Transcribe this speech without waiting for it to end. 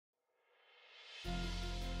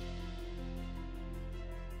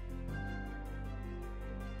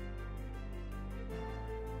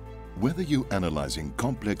Whether you're analyzing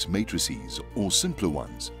complex matrices or simpler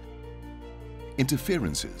ones,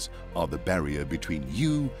 interferences are the barrier between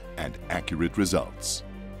you and accurate results.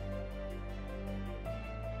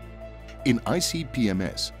 In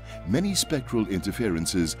ICP-MS, many spectral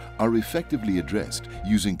interferences are effectively addressed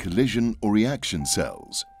using collision or reaction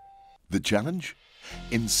cells. The challenge?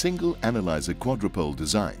 In single analyzer quadrupole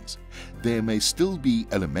designs, there may still be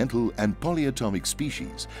elemental and polyatomic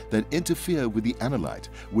species that interfere with the analyte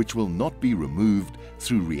which will not be removed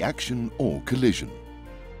through reaction or collision.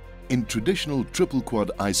 In traditional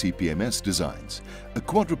triple-quad ICP-MS designs, a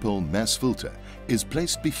quadrupole mass filter is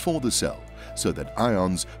placed before the cell so that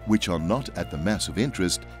ions which are not at the mass of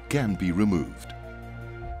interest can be removed.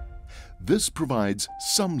 This provides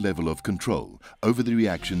some level of control over the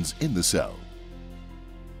reactions in the cell.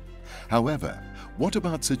 However, what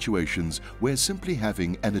about situations where simply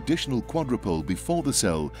having an additional quadrupole before the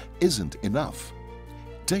cell isn't enough?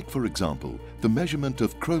 Take, for example, the measurement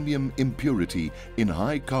of chromium impurity in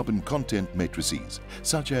high carbon content matrices,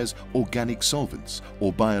 such as organic solvents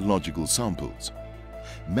or biological samples.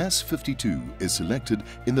 Mass 52 is selected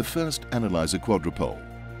in the first analyzer quadrupole.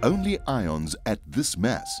 Only ions at this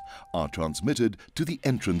mass are transmitted to the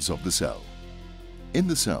entrance of the cell. In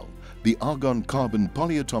the cell, the argon-carbon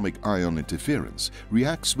polyatomic ion interference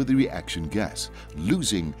reacts with the reaction gas,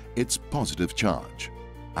 losing its positive charge.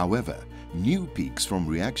 However, new peaks from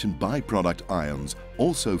reaction byproduct ions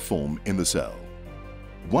also form in the cell,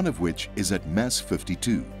 one of which is at mass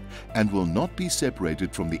 52 and will not be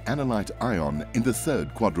separated from the analyte ion in the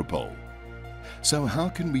third quadrupole. So how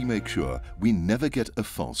can we make sure we never get a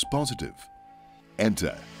false positive?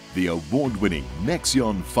 Enter the award-winning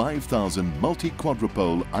NexION 5000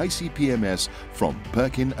 Multi-Quadrupole ICP-MS from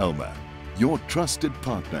PerkinElmer, your trusted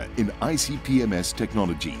partner in ICP-MS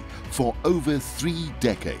technology for over 3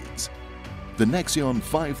 decades. The NexION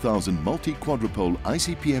 5000 Multi-Quadrupole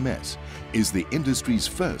ICP-MS is the industry's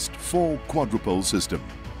first 4-quadrupole system.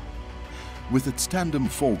 With its tandem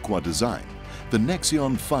 4-quad design, the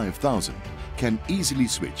NexION 5000 can easily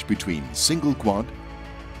switch between single quad,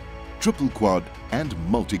 triple quad and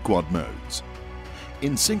multi-quad modes.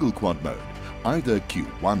 In single quad mode, either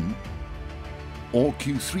Q1 or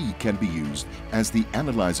Q3 can be used as the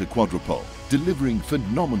analyzer quadrupole, delivering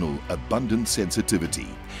phenomenal abundant sensitivity.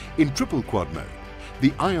 In triple quad mode,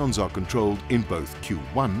 the ions are controlled in both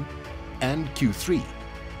Q1 and Q3.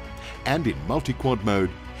 And in multi-quad mode,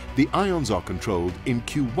 the ions are controlled in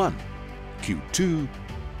Q1, Q2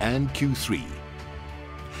 and Q3.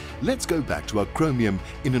 Let's go back to our chromium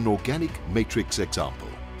in an organic matrix example.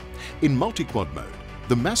 In multi-quad mode,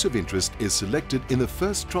 the mass of interest is selected in the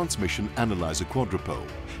first transmission analyzer quadrupole,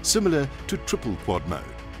 similar to triple quad mode.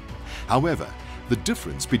 However, the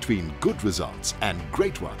difference between good results and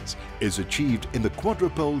great ones is achieved in the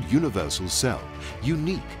quadrupole universal cell,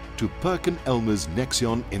 unique to PerkinElmer's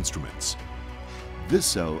NexION instruments. This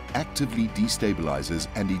cell actively destabilizes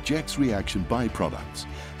and ejects reaction byproducts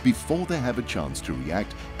before they have a chance to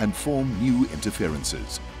react and form new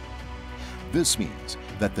interferences. This means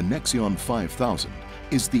that the NexION 5000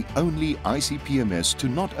 is the only ICP-MS to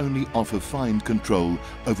not only offer fine control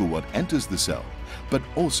over what enters the cell, but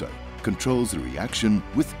also controls the reaction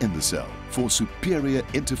within the cell for superior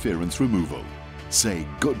interference removal. Say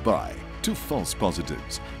goodbye to false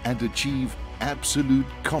positives and achieve absolute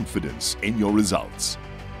confidence in your results.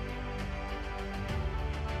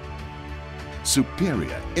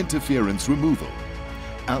 Superior interference removal,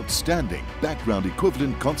 outstanding background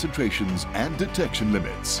equivalent concentrations and detection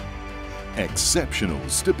limits, exceptional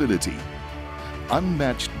stability,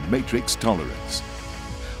 unmatched matrix tolerance.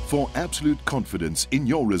 For absolute confidence in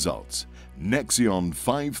your results, NexION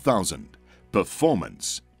 5000,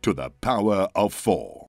 performance to the power of 4.